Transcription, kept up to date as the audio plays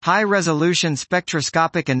High-resolution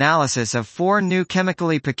spectroscopic analysis of 4 new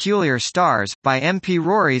chemically peculiar stars, by M.P.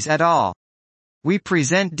 Rories et al. We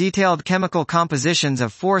present detailed chemical compositions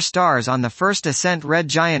of 4 stars on the first ascent red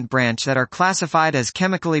giant branch that are classified as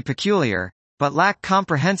chemically peculiar, but lack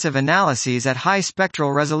comprehensive analyses at high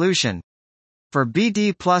spectral resolution. For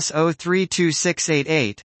BD plus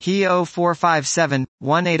 032688, He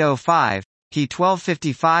 0457-1805, He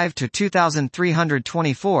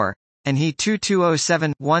 1255-2324, and He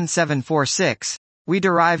 2207-1746, we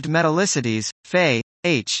derived metallicities, Fe,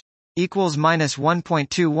 H, equals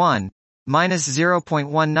 -1.21,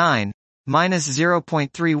 -0.19,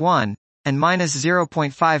 -0.31, and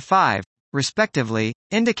 -0.55, respectively,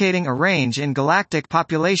 indicating a range in galactic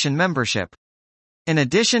population membership. In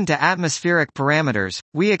addition to atmospheric parameters,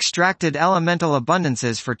 we extracted elemental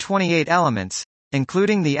abundances for 28 elements,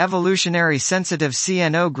 including the evolutionary sensitive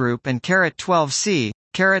CNO group and 12C,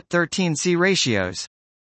 13C ratios.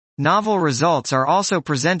 Novel results are also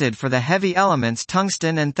presented for the heavy elements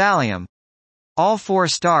tungsten and thallium. All 4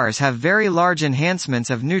 stars have very large enhancements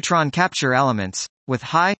of neutron capture elements, with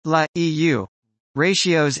high La-EU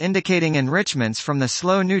ratios indicating enrichments from the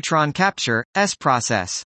slow neutron capture S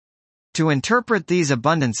process. To interpret these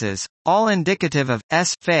abundances, all indicative of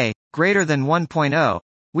S Fe greater than 1.0,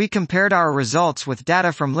 we compared our results with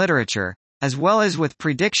data from literature, as well as with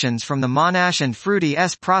predictions from the Monash and Fruity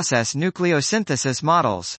S process nucleosynthesis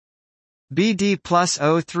models. BD plus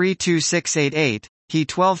 032688, He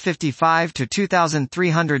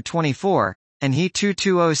 1255-2324, and He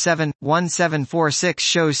 2207-1746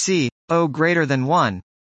 show C, O greater than 1,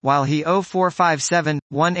 while He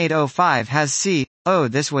 0457-1805 has C, O.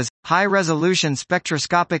 This was high-resolution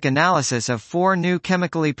spectroscopic analysis of 4 new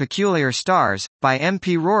chemically peculiar stars, by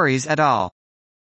M.P. Rories et al.